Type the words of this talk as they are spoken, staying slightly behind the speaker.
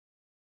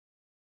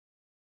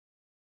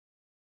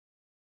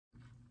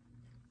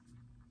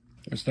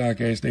It's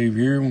Diecast Dave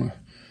here. I want to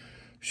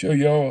show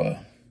y'all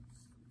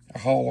a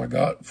haul I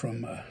got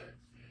from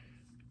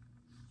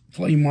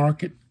Flea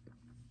market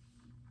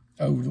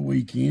over the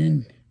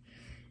weekend.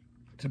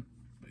 It's a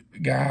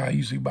guy I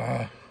usually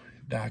buy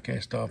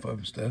diecast off of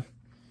and stuff.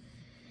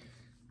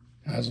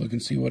 I was looking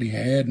to see what he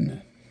had,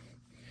 and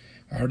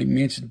I heard him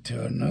mention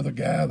to another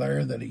guy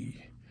there that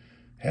he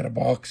had a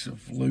box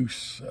of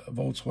loose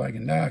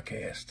Volkswagen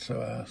diecast.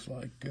 So I was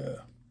like,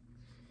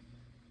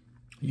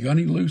 you got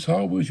any loose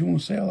hardwoods you want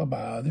to sell? I'll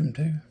buy them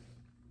too.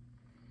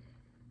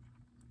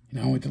 And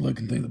I went to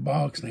looking through the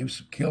box, and there was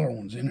some killer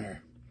ones in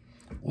there,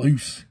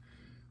 loose.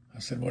 I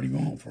said, what do you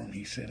want for them?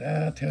 He said,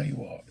 I'll tell you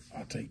what,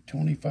 I'll take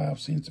 25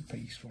 cents a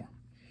piece for them.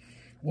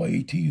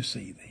 Wait till you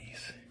see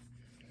these.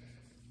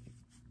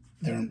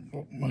 They're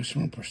most of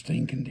them in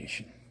pristine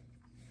condition.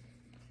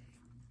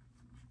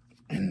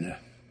 And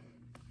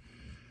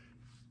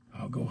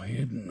I'll go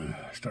ahead and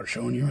start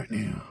showing you right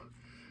now.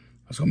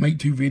 I was going to make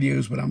 2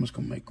 videos, but I'm just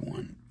going to make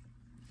one.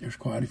 There's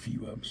quite a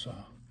few of them, so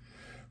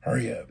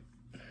hurry up.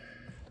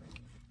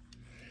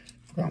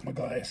 Forgot my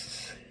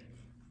glasses.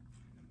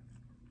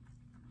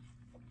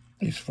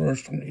 This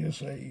first one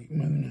is a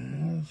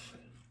Moon Eyes.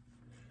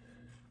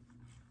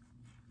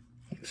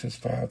 It says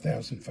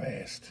 5,000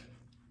 fast.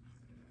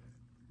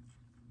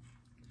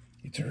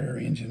 It's a rear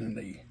engine, and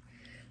the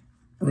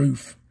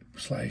roof /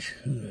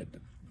 hood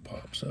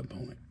pops up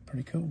on it.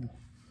 Pretty cool.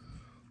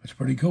 It's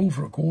pretty cool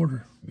for a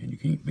quarter. I mean, you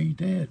can't beat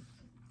that.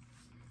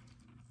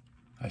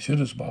 I should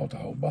have bought the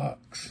whole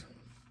box.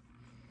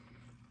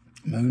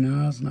 Moon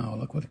Eyes? No,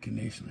 look what the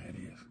condition that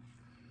is.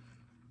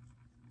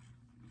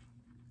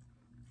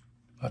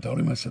 I told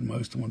him, I said,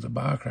 most of the ones I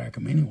buy crack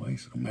them anyway,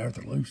 so it don't matter if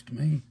they're loose to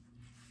me.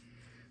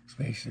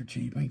 Especially if they're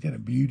cheap. Ain't that a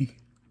beauty?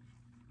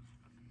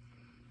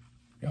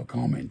 Y'all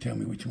comment and tell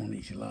me which one of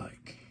these you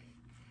like.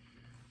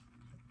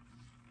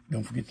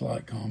 Don't forget to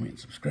like, comment, and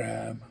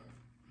subscribe.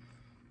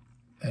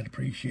 I'd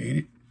appreciate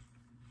it.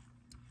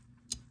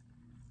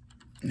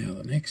 Now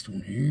the next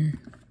one here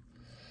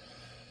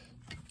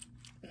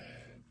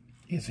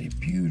is a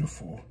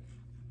beautiful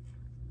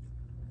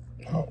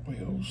Hot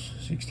Wheels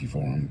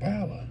 64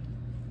 Impala.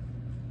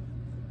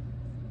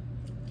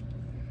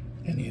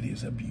 And it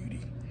is a beauty.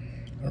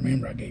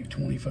 Remember, I gave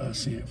 25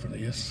 cents for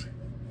this.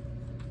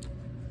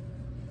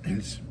 And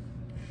it's,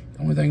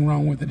 the only thing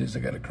wrong with it is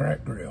I got a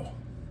cracked grill.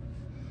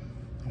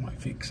 I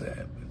might fix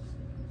that,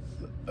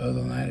 but other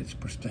than that, it's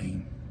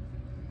pristine.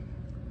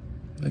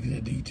 Look at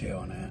the detail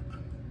on that.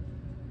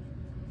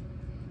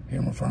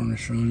 Hear my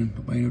furnace running,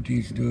 don't pay no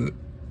attention to it.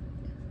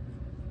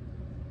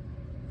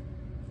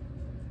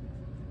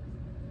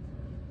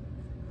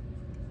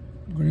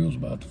 The grill's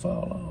about to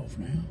fall off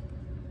now.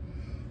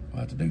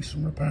 I'll have to do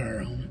some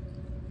repair on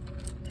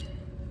it.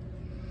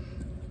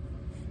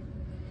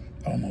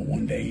 On my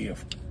one day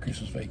of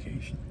Christmas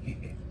vacation.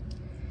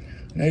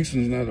 Next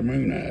one's another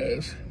Moon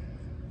Eyes.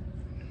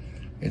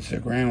 It's a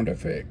Ground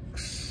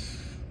Effects.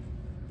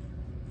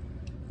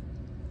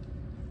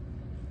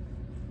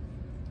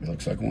 It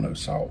looks like one of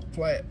those salt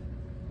flat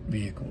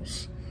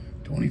vehicles.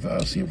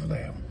 25 cents for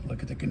that one.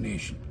 Look at the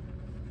condition.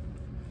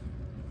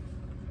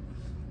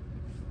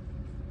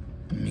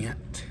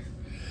 Mint.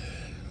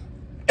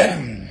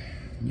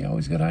 You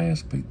always gotta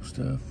ask people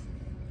stuff.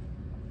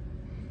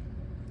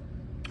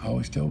 I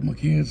always tell my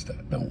kids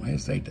that don't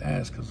hesitate to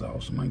ask, because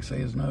all somebody can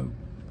say is no.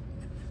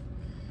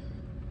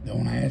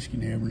 Don't ask, you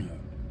never know.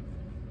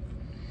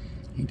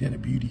 Ain't that a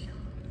beauty?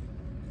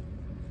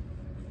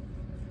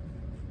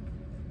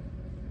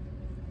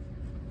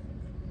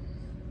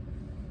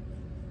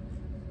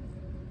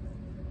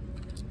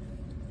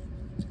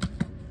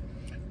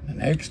 The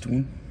next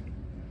one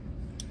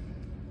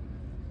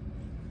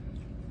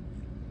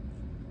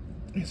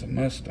is a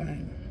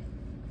Mustang.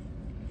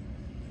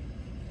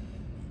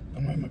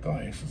 Don't have my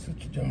glasses.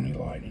 It's a Johnny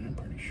Lighting, I'm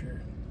pretty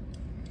sure.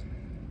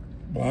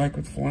 Black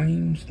with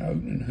flames, an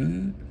opening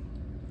hood.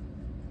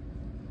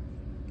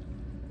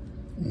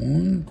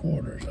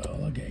 1/4 is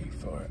all I gave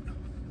for it.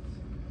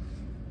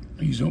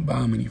 I usually don't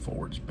buy many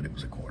Fords, but it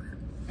was 1/4.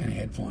 And it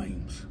had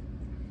flames.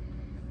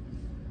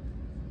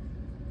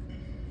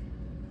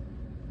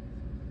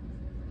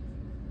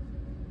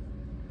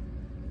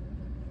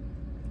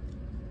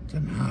 It's a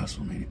nice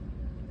one, ain't it?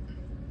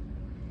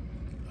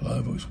 I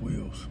love those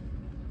wheels.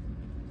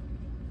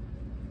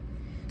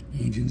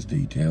 Engine's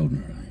detailed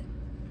and everything.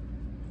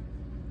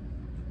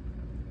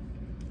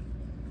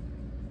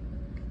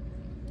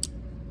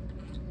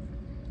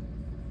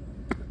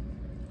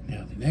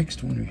 Now the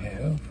next one we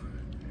have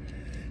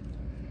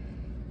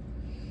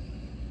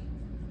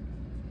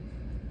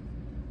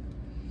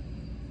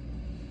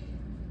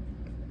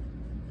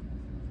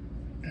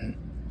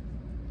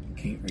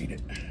can't read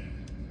it.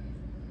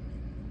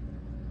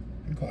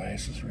 The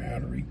glasses are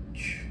out of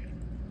reach.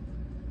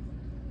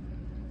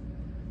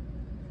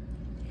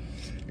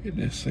 It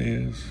just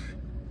says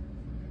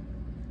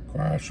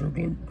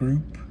Chrysler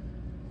Group.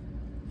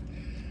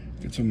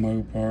 It's a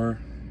Mopar.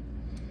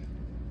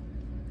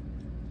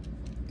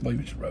 I believe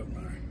it's a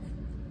Roadrunner.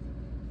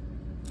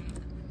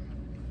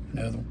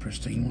 Another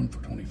pristine one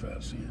for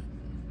 25 cents.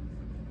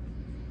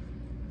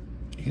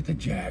 Hit the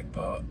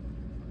jackpot.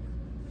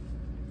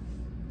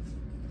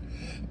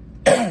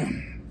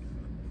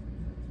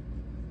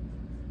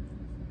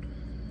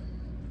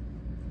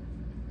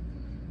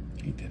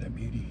 Ain't that a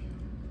beauty?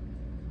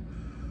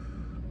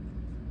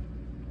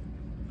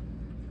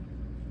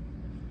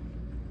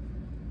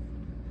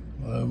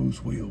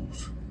 Those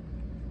wheels.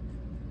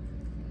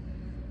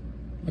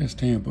 Less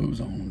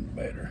tampos on them,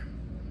 the better,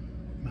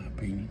 in my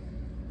opinion.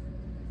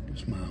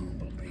 Just my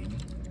humble opinion.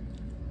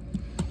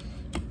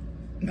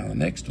 Now the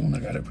next one, I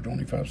got it for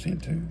 25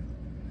 cents too.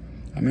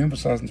 I'm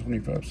emphasizing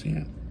 25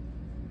 cents.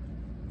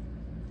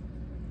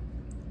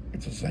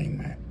 It's a same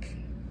Mac.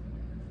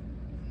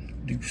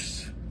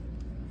 Deuce.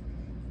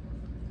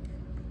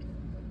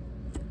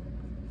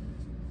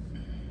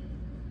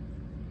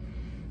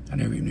 I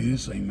never even knew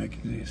this same Mac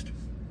existed.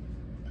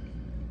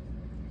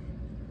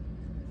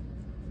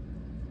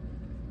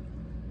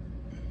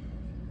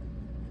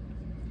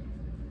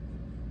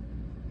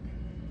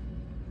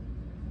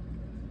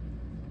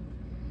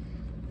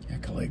 I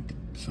collected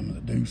some of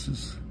the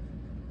deuces.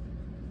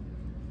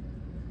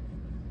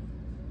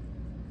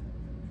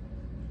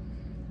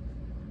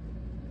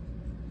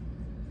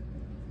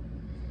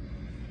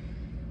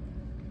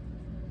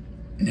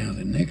 Now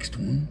the next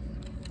one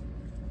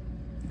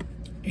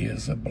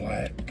is a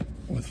black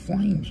with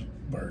flames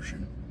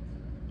version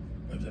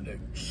of the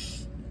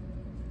deuce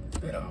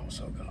that I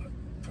also got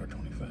for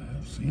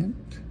 25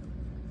 cents.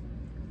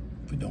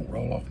 If it don't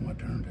roll off my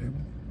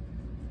turntable.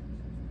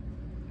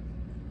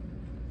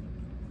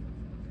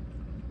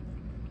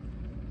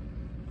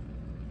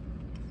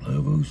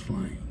 Love those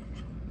flames.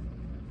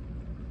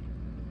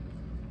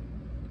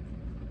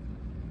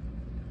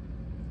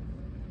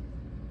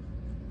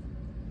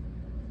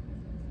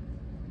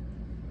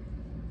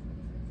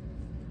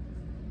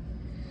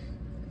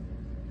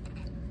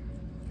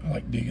 I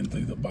like digging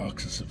through the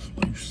boxes of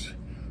loose.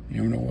 You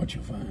never know what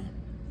you'll find.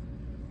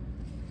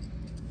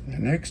 The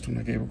next one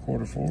I gave a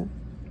quarter for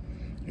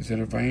is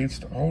an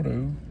Advanced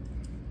Auto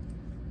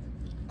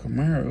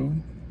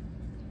Camaro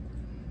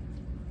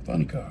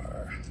funny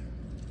car.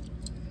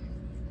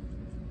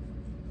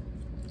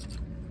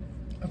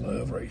 I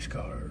love race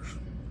cars.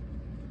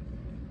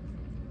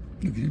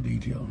 Look at the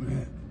detail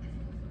on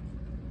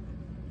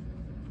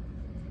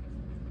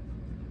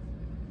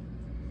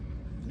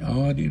that.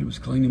 All I did was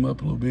clean him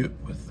up a little bit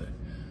with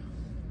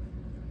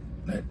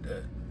that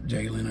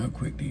J. Leno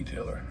quick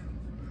detailer.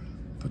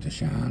 Put the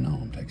shine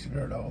on, takes the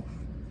dirt off.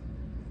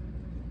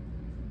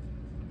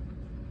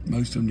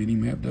 Most of them didn't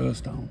even have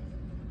dust on.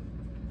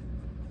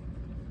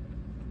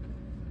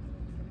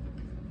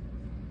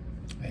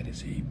 That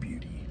is a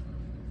beauty.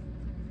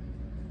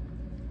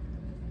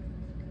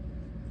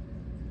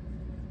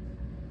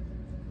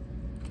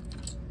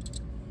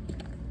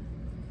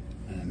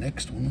 And the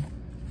next one,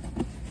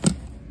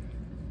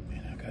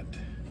 and I got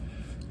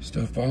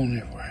stuff falling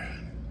everywhere.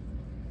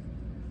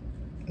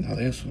 Now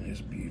this one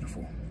is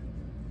beautiful.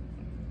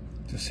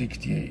 It's a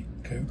 68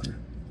 Cougar.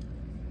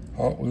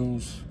 Hot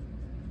Wheels,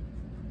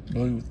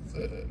 blue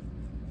with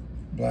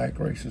black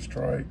racing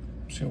stripe,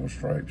 silver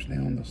stripes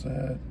down the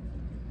side.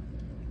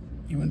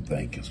 You wouldn't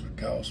think this would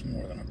cost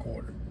more than a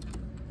quarter.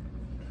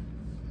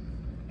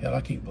 Hell,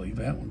 I can't believe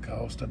that one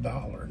cost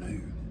 $1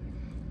 new.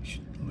 It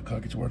should look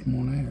like it's worth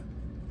more than that.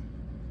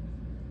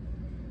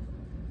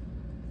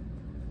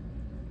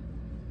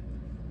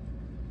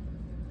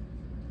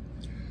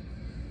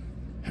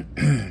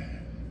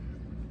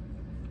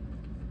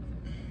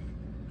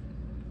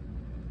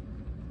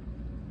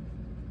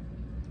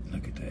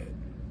 Look at that.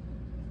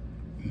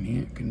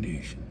 Mint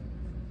condition.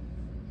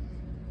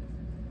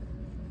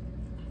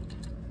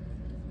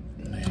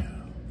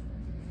 Now,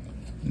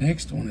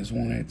 next one is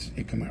one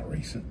it come out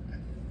recent.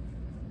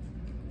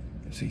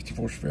 The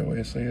 64 Chevelle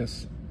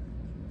SS.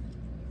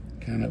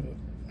 Kind of,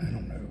 I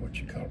don't know what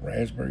you call it,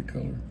 raspberry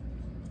color.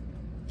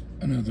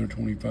 Another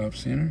 25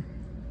 center.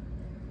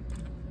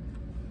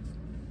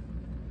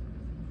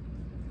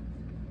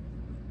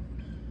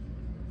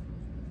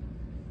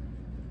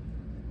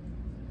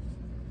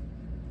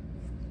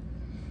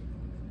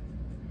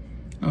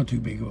 Not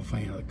too big of a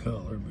fan of the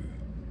color,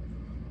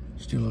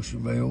 but still a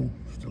Chevelle,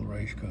 still a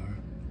race car.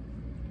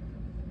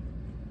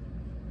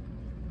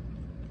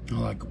 I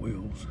like the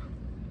wheels.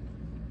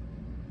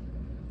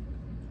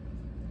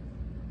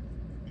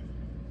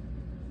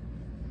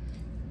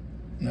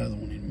 Another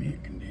one in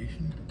mint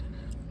condition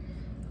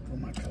for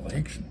my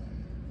collection.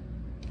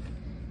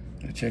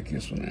 Now check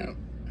this one out.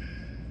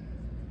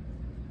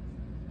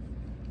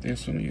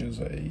 This one is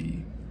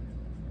a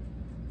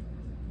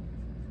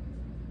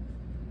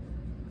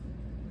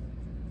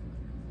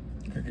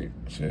it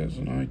says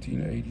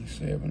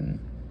 1987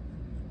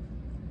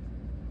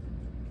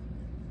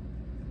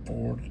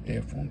 Ford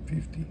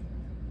F-150.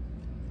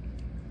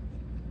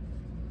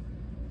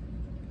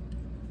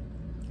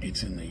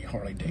 It's in the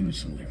Harley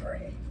Davidson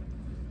livery.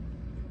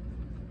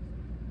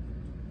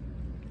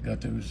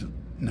 Got those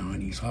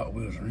 90s Hot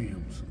Wheels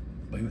rims.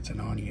 I believe it's a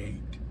 98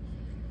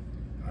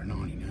 or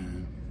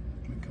 99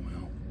 when it come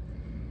out.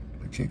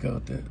 But check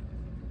out that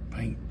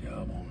paint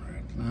job on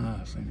there. It's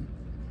nice, ain't it?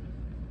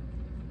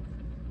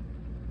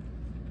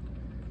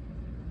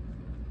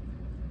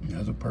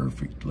 Another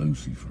perfect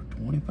Lucy for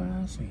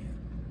 25 cents.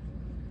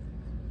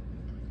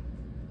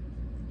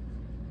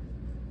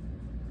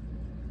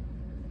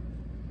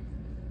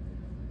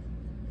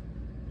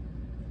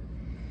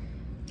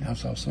 I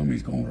saw some of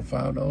these going for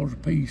 $5 a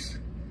piece.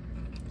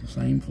 The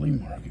same flea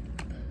market.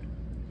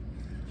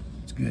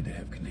 It's good to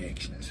have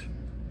connections.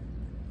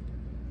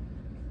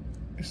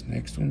 This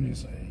next one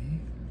is a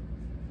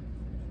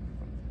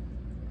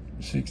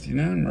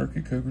 69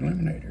 Mercury Cougar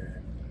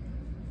Eliminator.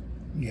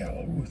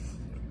 Yellow with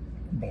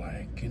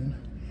black and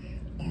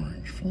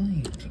orange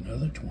flames.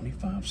 Another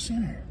 25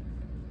 center.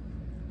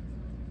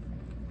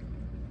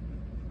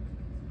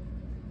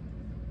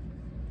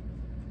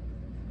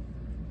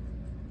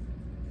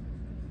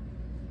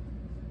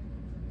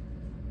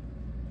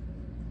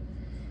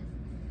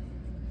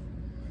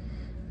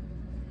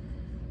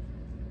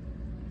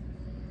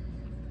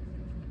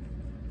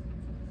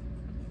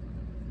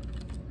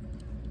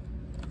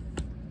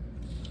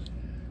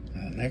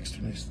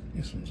 Next one is,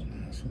 this one's a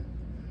nice one.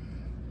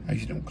 I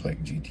usually don't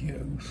collect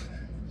GTOs.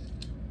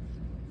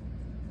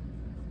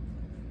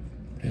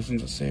 This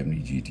one's a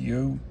 70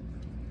 GTO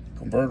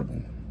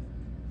convertible.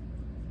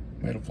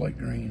 Metal flake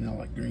green. I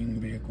like green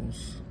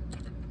vehicles.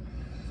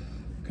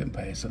 Couldn't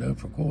pass it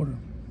up for a quarter.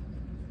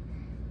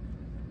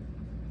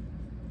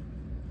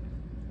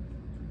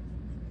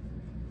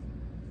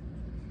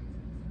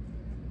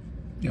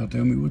 Y'all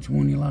tell me which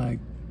one you like.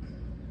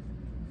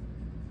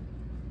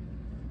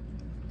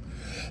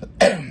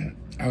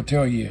 I'll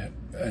tell you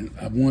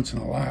a once in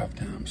a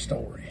lifetime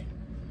story.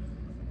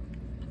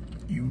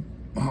 You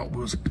Hot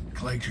Wheels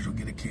collectors will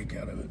get a kick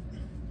out of it.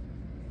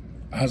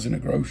 I was in a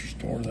grocery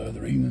store the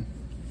other evening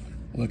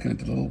looking at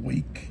the little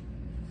weak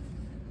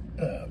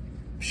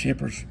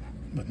shippers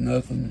with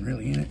nothing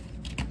really in it.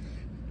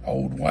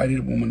 Old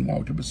white-headed woman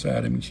walked up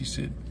beside him and she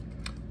said,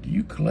 "Do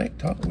you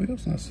collect Hot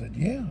Wheels?" And I said,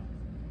 "Yeah."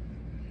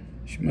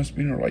 She must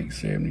be in her late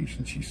 70s,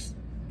 and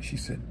she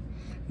said,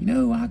 "You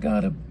know, I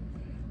got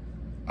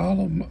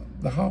all of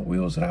the Hot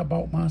Wheels that I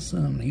bought my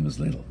son when he was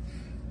little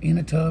in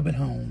a tub at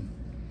home.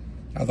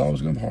 I thought I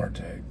was going to have a heart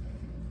attack."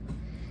 I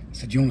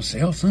said, "You want to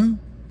sell some?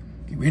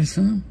 Get rid of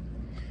some?"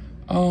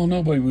 "Oh,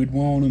 nobody would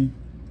want them.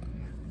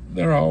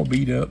 They're all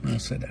beat up." And I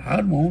said,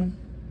 "I'd want them."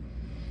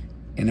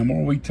 And the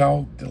more we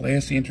talked, the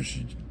less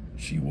interested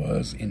she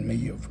was in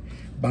me of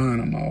buying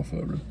them off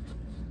of her.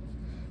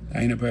 I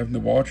ended up having to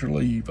watch her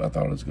leave. I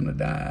thought I was going to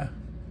die.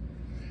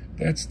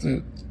 That's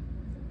the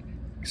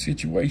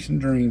situation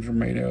dreams are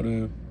made out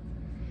of.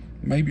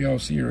 Maybe I'll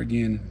see her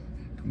again,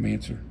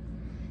 Commencer.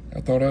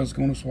 I thought I was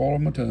going to swallow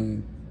my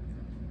tongue.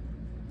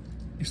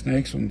 This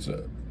next one's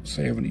a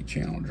 70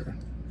 Challenger.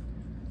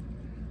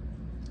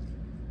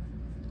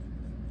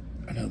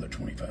 Another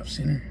 25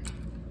 center.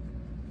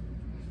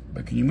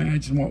 But can you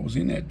imagine what was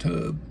in that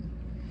tub?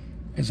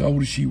 As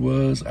old as she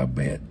was, I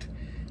bet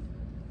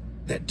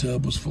that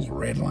tub was full of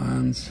red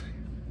lines.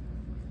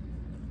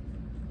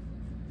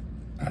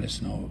 I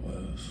just know it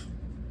was.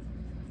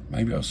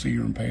 Maybe I'll see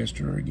her and pass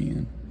her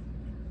again.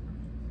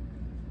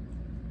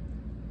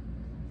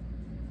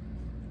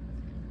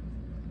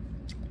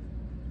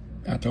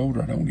 I told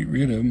her I don't get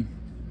rid of them.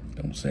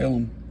 Don't sell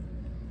them.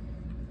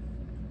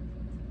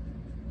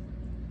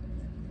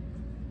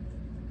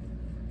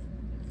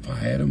 If I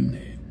had them,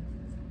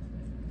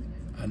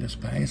 I'd just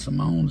pass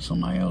them on to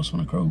somebody else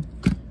when I croak.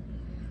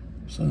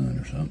 Son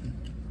or something.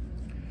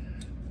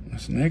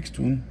 This next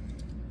one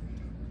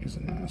is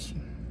a nice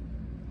one.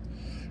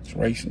 It's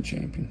Racing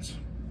Champions.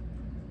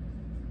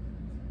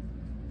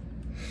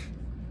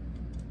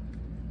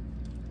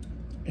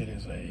 It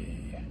is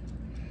a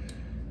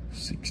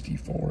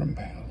 64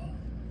 Impala.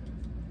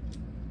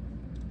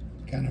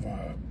 Kind of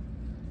a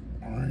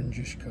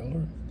orangish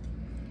color.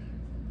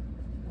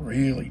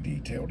 Really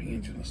detailed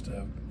engine and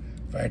stuff.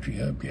 Factory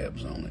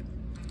hubcaps on it.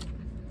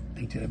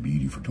 Ain't that a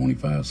beauty for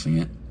 25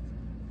 cents?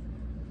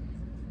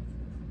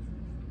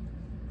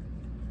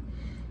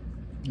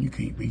 You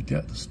can't beat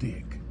that with a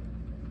stick.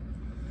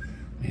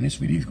 Man, this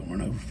video's going to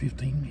run over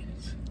 15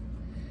 minutes.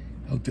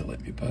 Hope they'll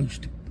let me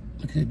post it.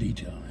 Look at the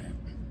detail on that.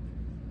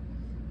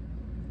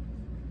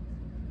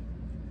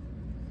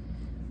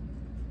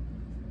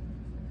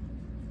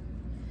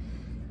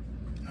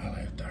 I'll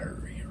have to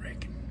hurry, I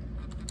reckon.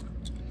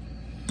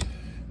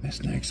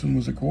 This next one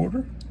was a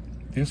quarter.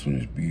 This one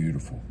is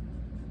beautiful.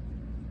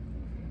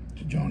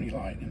 It's a Johnny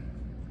Lightning.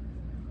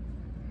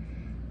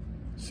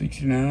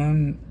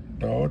 69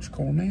 Dodge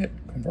Coronet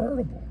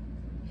convertible.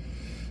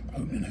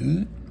 Opening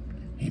hood.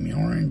 Hemi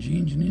orange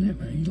engine in it.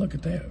 Man, you look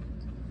at that.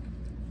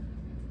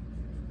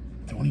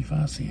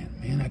 25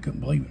 cents. Man, I couldn't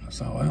believe it. I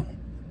saw that one.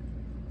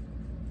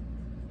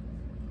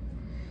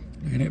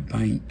 Look at that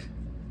paint.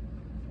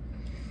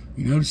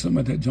 You notice something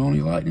about that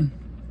Johnny Lightning?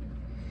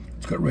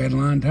 It's got red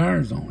line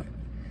tires on it.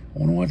 I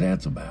wonder what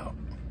that's about.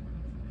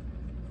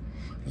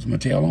 Does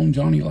Mattel own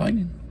Johnny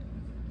Lightning?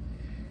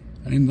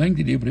 I didn't think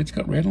they did, but it's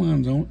got red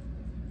lines on it.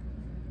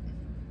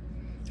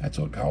 That's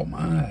what caught my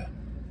eye.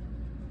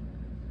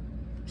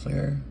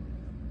 Sarah.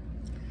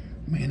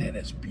 Man, that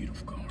is a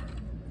beautiful car.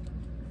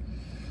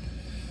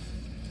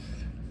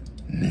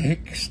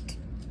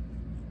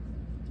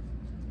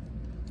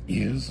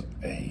 is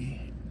a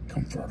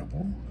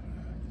convertible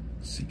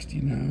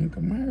 69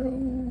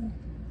 Camaro.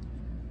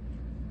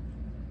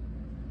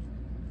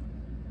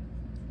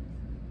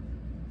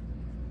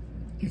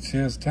 It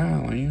says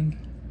Thailand.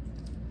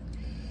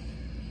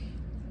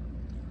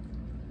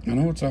 I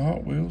know it's a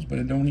Hot Wheels, but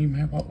it don't even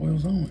have Hot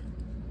Wheels on it.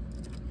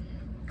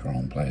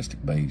 Chrome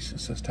plastic base, it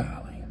says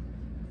Thailand.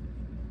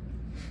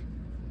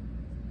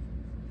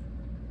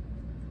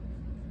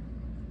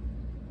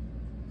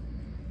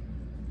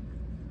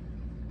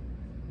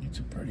 It's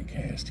a pretty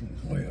casting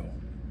as well.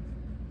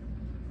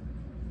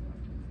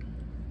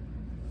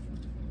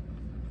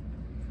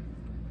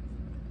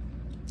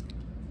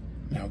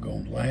 Now go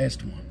on the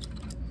last one.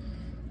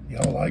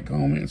 Y'all like,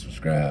 comment, and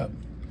subscribe.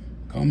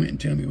 Comment and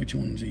tell me which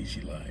ones these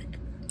you like.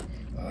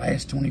 The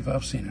last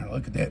 25 center.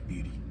 Look at that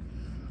beauty.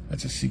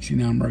 That's a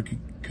 69 Mercury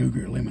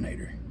Cougar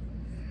Eliminator.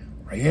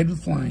 Red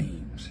with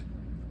flames.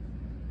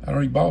 I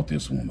already bought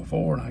this one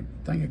before, and I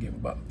think I gave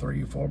about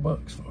 $3 or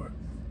 $4 for it.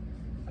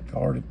 I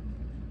carded.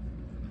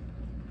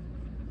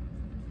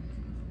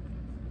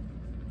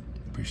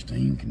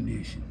 Pristine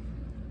condition.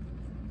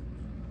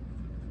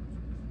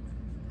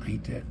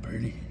 Ain't that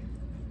pretty?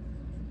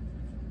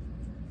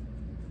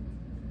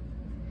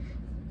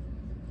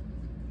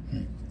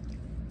 Hmm.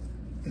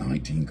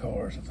 19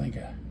 cars. I think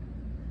I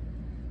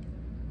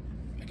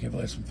give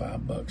less than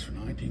 $5 for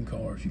 19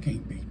 cars. You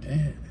can't beat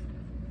that.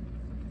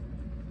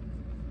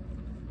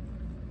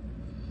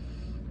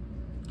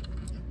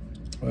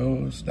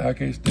 Well, it's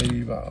Diecast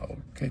Dave. I'll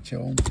catch you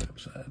on the flip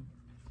side.